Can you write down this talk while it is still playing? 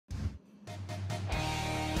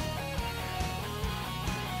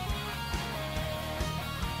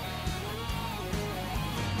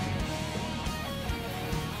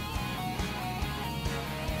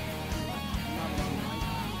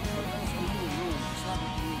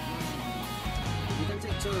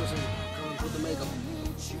too, so come and put the makeup.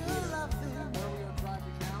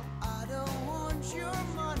 I don't want your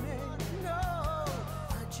money, no.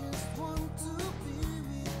 I just want to be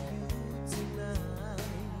with you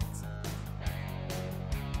tonight.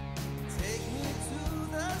 Take me to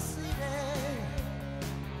the city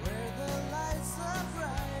where the lights are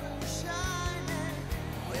bright and shining.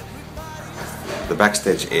 Everybody's The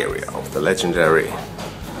backstage area of the legendary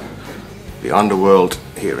The Underworld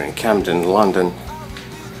here in Camden, London.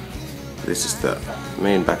 This is the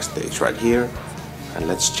main backstage right here, and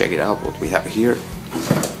let's check it out what we have here.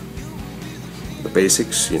 The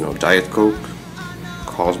basics, you know, Diet Coke,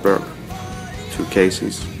 Carlsberg, 2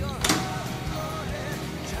 cases,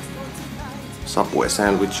 Subway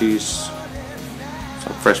sandwiches,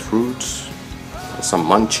 some fresh fruits, and some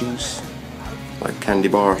munchies like candy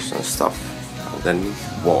bars and stuff, and then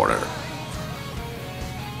water.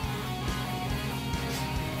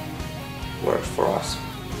 Works for us.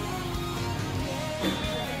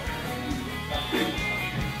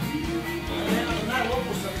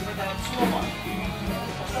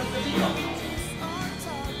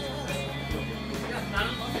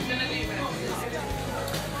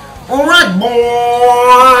 Alright,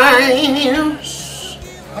 boys!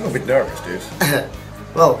 I'm a bit nervous, dude.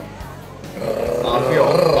 Well,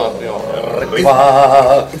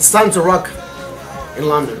 it's time to rock in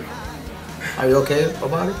London. Are you okay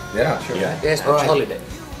about it? Yeah, sure. Yeah. Yes, it's Alright. holiday.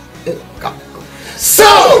 Come.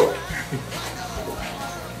 So!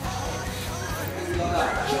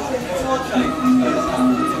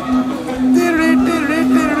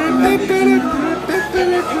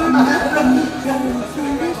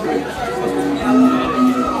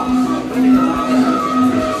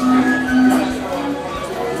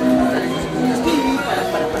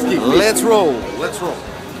 Let's roll. Let's roll.